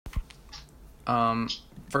Um,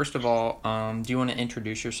 First of all, do you want to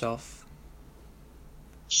introduce yourself?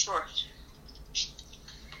 Sure.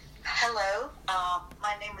 Hello,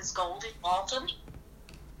 my name is Goldie Walton,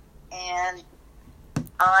 and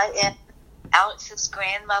I am Alex's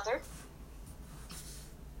grandmother,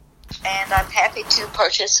 and I'm happy to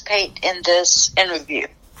participate in this interview.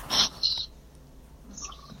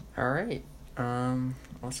 All right.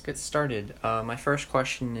 Let's get started. My first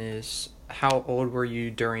question is, how old were you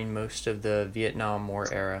during most of the Vietnam War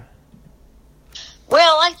era?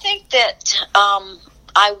 Well, I think that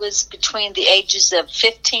I was between the ages of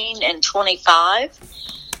 15 and 25.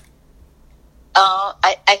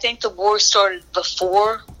 I think the war started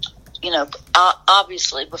before,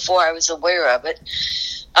 obviously before I was aware of it.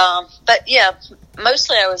 But yeah,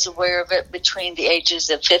 mostly I was aware of it between the ages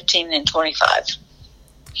of 15 and 25.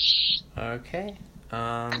 Okay.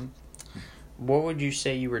 What would you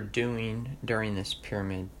say you were doing during this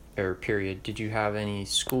period? Did you have any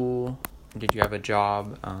school? Did you have a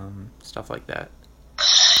job? Stuff like that.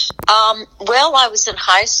 Well, I was in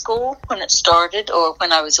high school when it started, or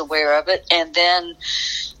when I was aware of it, and then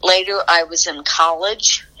later I was in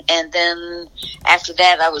college, and then after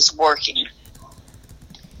that I was working.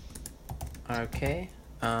 Okay.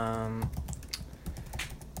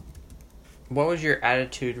 What was your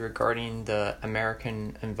attitude regarding the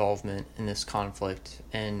American involvement in this conflict,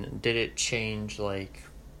 and did it change,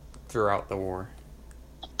 throughout the war?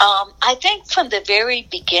 I think from the very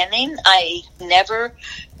beginning, I never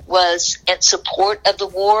was in support of the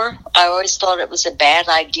war. I always thought it was a bad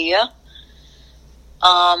idea.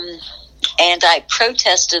 And I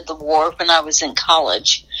protested the war when I was in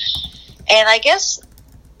college. And I guess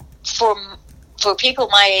for people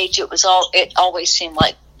my age, it always seemed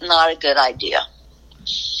like not a good idea.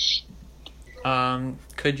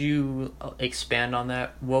 Could you expand on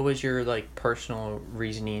that? What was your personal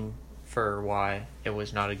reasoning for why it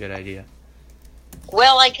was not a good idea?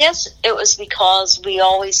 Well, I guess it was because we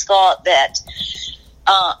always thought that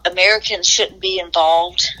Americans shouldn't be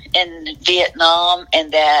involved in Vietnam,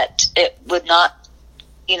 and that it would not,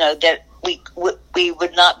 that we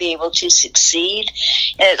would not be able to succeed.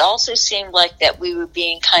 And it also seemed like that we were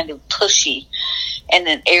being kind of pushy in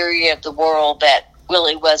an area of the world that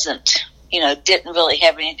really wasn't, didn't really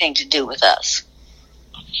have anything to do with us.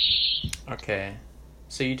 Okay.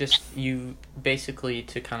 So you basically,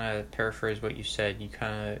 to kind of paraphrase what you said, you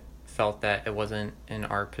kind of felt that it wasn't in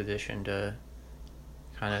our position to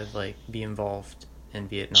kind of be involved in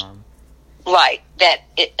Vietnam. Right. That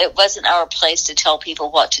it wasn't our place to tell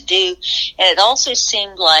people what to do. And it also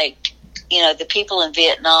seemed like, the people in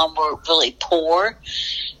Vietnam were really poor,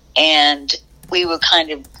 and we were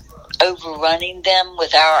kind of overrunning them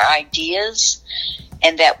with our ideas,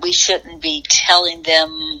 and that we shouldn't be telling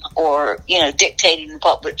them or, dictating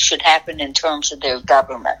what should happen in terms of their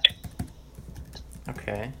government.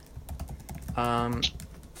 Okay. How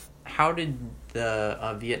did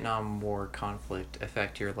the Vietnam War conflict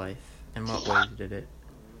affect your life? In what ways did it?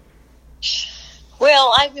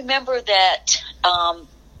 Well, I remember that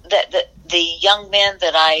that the young men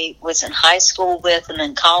that I was in high school with and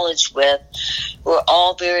in college with were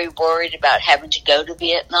all very worried about having to go to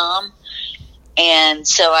Vietnam. And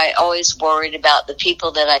so I always worried about the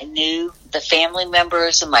people that I knew, the family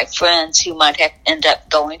members and my friends who might end up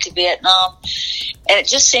going to Vietnam. And it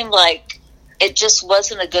just seemed like it just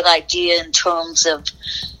wasn't a good idea in terms of,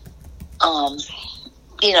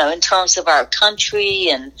 in terms of our country,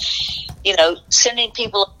 and, sending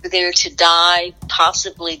people over there to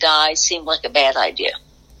possibly die, seemed like a bad idea.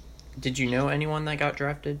 Did you know anyone that got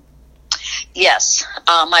drafted? Yes.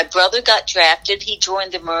 My brother got drafted. He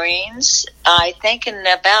joined the Marines, I think, in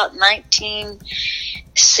about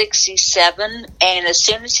 1967. And as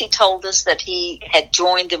soon as he told us that he had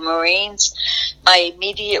joined the Marines, my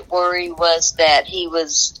immediate worry was that he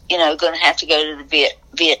was, going to have to go to the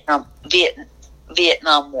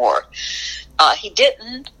Vietnam War. He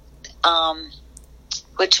didn't,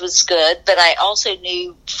 which was good. But I also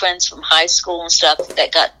knew friends from high school and stuff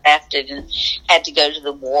that got drafted and had to go to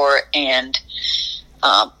the war, and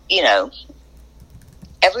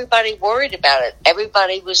everybody worried about it.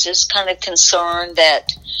 Everybody was just kind of concerned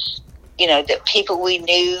that that people we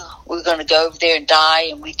knew were going to go over there and die,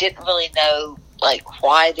 and we didn't really know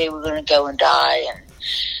why they were going to go and die, and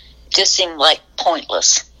it just seemed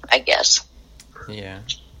pointless, I guess. Yeah.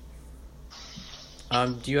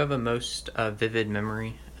 Do you have a most vivid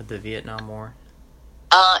memory of the Vietnam War?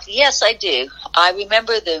 Yes, I do. I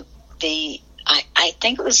remember I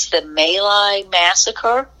think it was the My Lai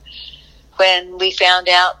massacre, when we found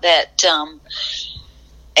out that I'm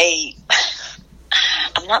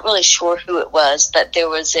not really sure who it was, but there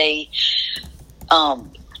was a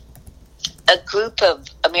a group of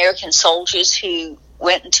American soldiers who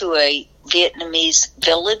went into a Vietnamese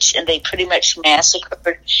village, and they pretty much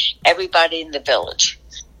massacred everybody in the village.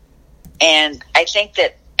 And I think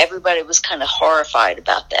that everybody was kind of horrified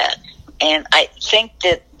about that. And I think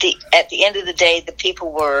that at the end of the day, the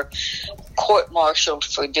people were court-martialed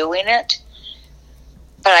for doing it.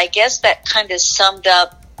 But I guess that kind of summed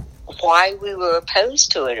up why we were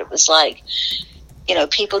opposed to it. It was like,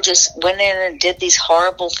 people just went in and did these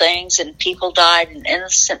horrible things, and people died, and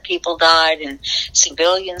innocent people died, and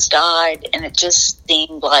civilians died, and it just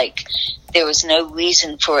seemed like there was no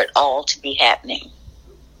reason for it all to be happening.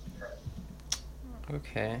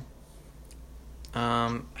 Okay.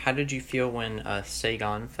 How did you feel when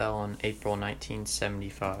Saigon fell in April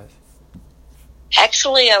 1975?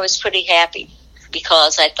 Actually, I was pretty happy,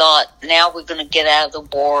 because I thought, now we're going to get out of the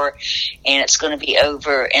war, and it's going to be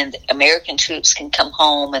over, and American troops can come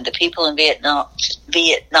home, and the people in Vietnam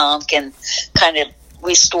can kind of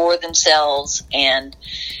restore themselves. And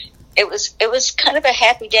it was kind of a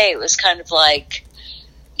happy day. It was kind of like,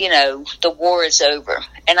 the war is over.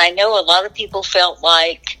 And I know a lot of people felt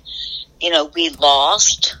like, we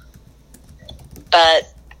lost,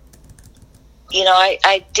 but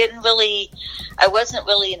I wasn't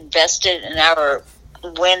really invested in our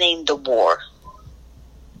winning the war.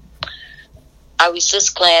 I was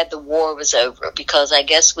just glad the war was over, because I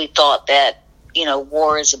guess we thought that,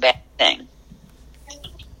 war is a bad thing.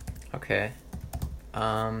 Okay.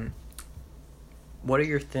 What are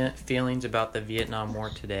your feelings about the Vietnam War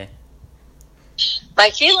today?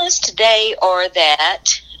 My feelings today are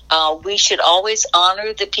that we should always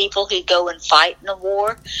honor the people who go and fight in the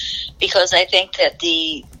war, because I think that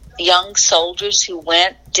the young soldiers who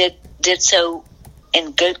went did so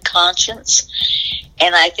in good conscience.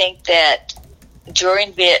 And I think that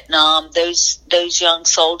during Vietnam, those young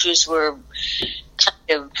soldiers were kind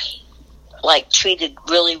of like treated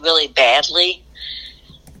really, really badly.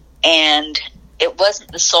 And it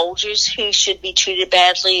wasn't the soldiers who should be treated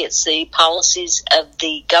badly. It's the policies of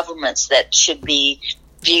the governments that should be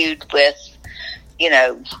viewed with,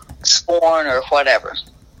 scorn or whatever.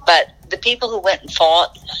 But the people who went and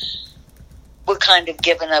fought were kind of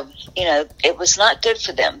given it was not good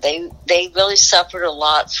for them. They really suffered a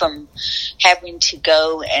lot from having to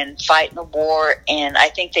go and fight in a war, and I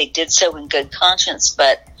think they did so in good conscience,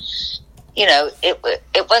 but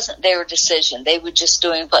it wasn't their decision. They were just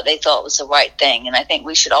doing what they thought was the right thing, and I think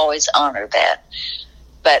we should always honor that,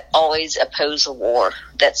 but always oppose a war.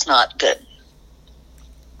 That's not good.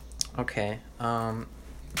 Okay.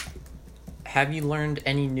 Have you learned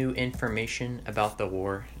any new information about the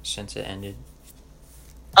war since it ended?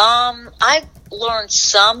 I've learned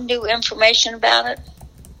some new information about it.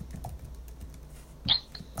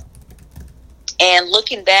 And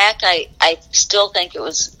looking back, I still think it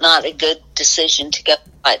was not a good decision to go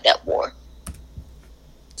fight that war.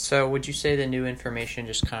 So would you say the new information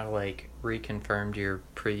just kind of like reconfirmed your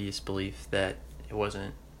previous belief that it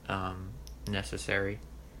wasn't necessary?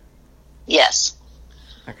 Yes.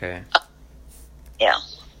 Okay. Yeah.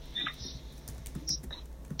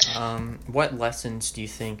 What lessons do you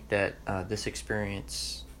think that this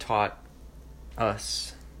experience taught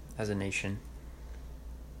us as a nation?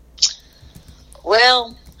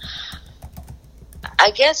 Well,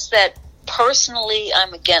 I guess that personally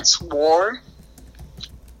I'm against war,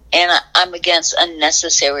 and I'm against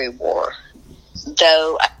unnecessary war,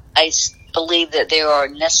 though I believe that there are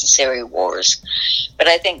necessary wars. But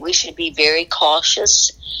I think we should be very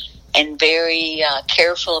cautious and very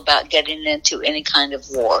careful about getting into any kind of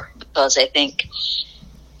war, because I think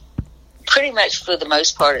pretty much for the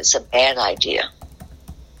most part it's a bad idea.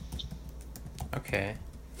 Okay.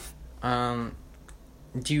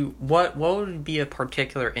 What would be a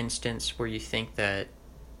particular instance where you think that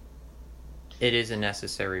it is a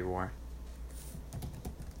necessary war?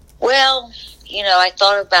 Well, I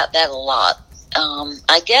thought about that a lot.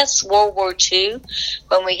 I guess World War II,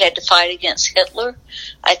 when we had to fight against Hitler,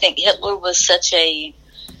 I think Hitler was such a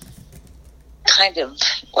kind of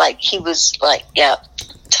he was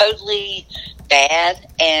totally bad,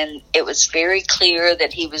 and it was very clear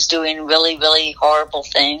that he was doing really, really horrible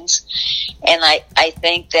things. And I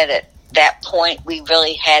think that at that point we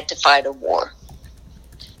really had to fight a war,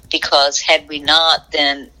 because had we not,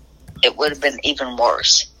 then it would have been even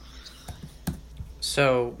worse.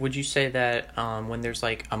 So, would you say that when there's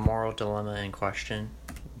a moral dilemma in question,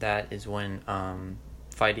 that is when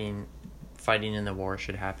fighting in the war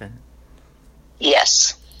should happen?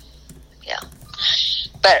 Yes. Yeah.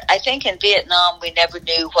 But I think in Vietnam we never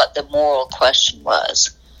knew what the moral question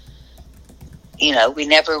was. we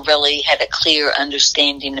never really had a clear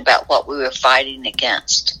understanding about what we were fighting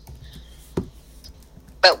against.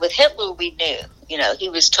 But with Hitler, we knew, he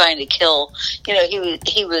was trying to kill,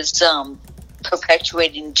 he was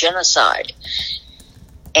perpetuating genocide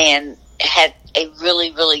and had a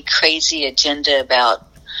really, really crazy agenda about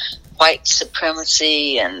white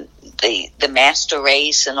supremacy and the master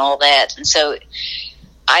race and all that. And so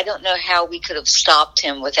I don't know how we could have stopped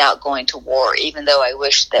him without going to war, even though I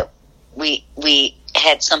wish that we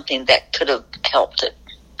had something that could have helped it.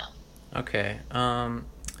 Okay.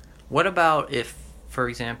 What about if, for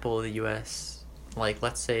example, the U.S., like,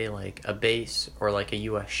 let's say, like, a base or, like, a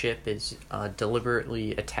U.S. ship is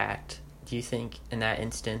deliberately attacked? Do you think in that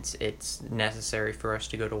instance it's necessary for us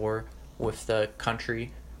to go to war with the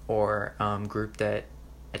country or group that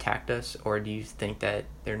attacked us? Or do you think that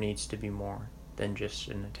there needs to be more than just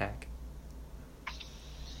an attack?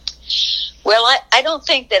 Well, I don't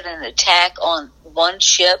think that an attack on one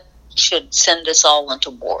ship should send us all into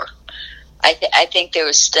war. I think there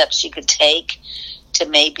are steps you could take to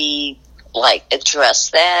maybe, like, address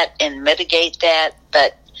that and mitigate that,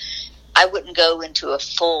 but I wouldn't go into a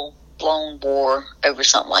full-blown war over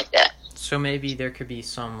something like that. So maybe there could be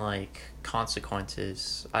some, like,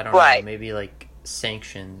 consequences. I don't Right. know, maybe, like,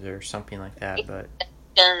 sanctions or something like that, but...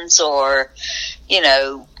 Or,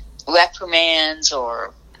 reprimands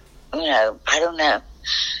or, I don't know.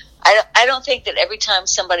 I don't think that every time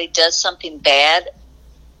somebody does something bad,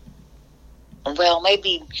 well,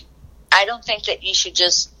 maybe, I don't think that you should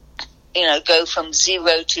just, go from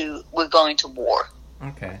zero to we're going to war.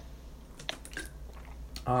 Okay.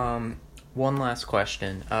 One last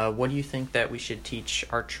question. What do you think that we should teach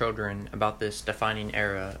our children about this defining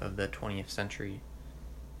era of the 20th century?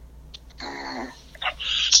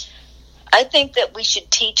 I think that we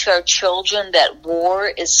should teach our children that war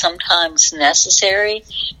is sometimes necessary,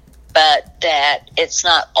 but that it's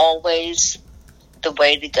not always the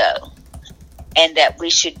way to go. And that we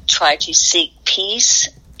should try to seek peace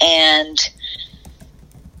and,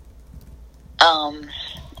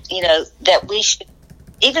 that we should,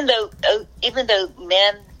 even though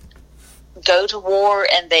men go to war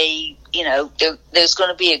and they, there's going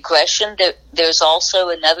to be aggression, there's also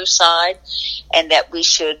another side, and that we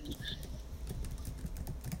should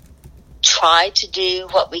try to do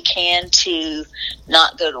what we can to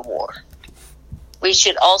not go to war. We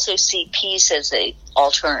should also see peace as an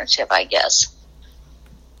alternative, I guess.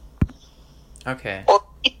 Okay.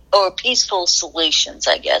 Or peaceful solutions,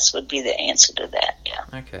 I guess, would be the answer to that, yeah.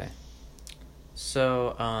 Okay.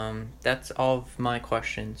 So, that's all of my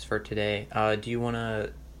questions for today. Do you want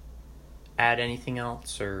to add anything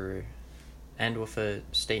else or end with a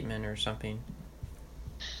statement or something?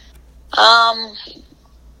 I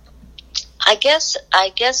guess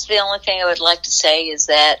the only thing I would like to say is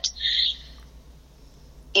that,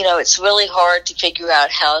 it's really hard to figure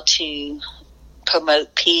out how to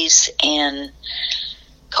promote peace and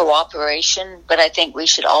cooperation, but I think we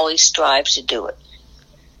should always strive to do it.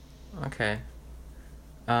 Okay.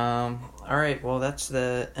 All right. Well, that's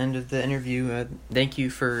the end of the interview. Thank you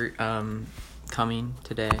for coming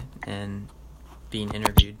today and being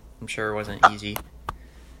interviewed. I'm sure it wasn't easy.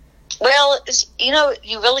 Well,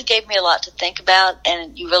 you really gave me a lot to think about,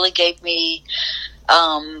 and you really gave me,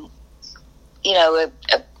 a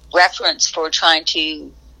reference for trying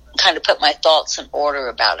to kind of put my thoughts in order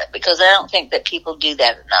about it, because I don't think that people do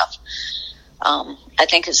that enough. I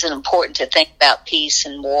think it's important to think about peace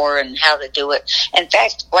and war and how to do it. In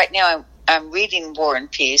fact, right now I'm reading War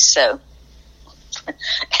and Peace, so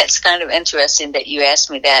it's kind of interesting that you asked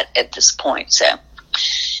me that at this point. So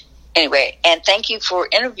anyway, and thank you for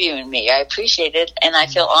interviewing me. I appreciate it, and I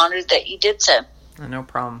feel honored that you did so. No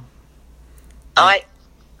problem. All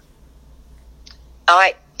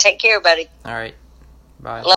right. Take care, buddy. All right. Bye.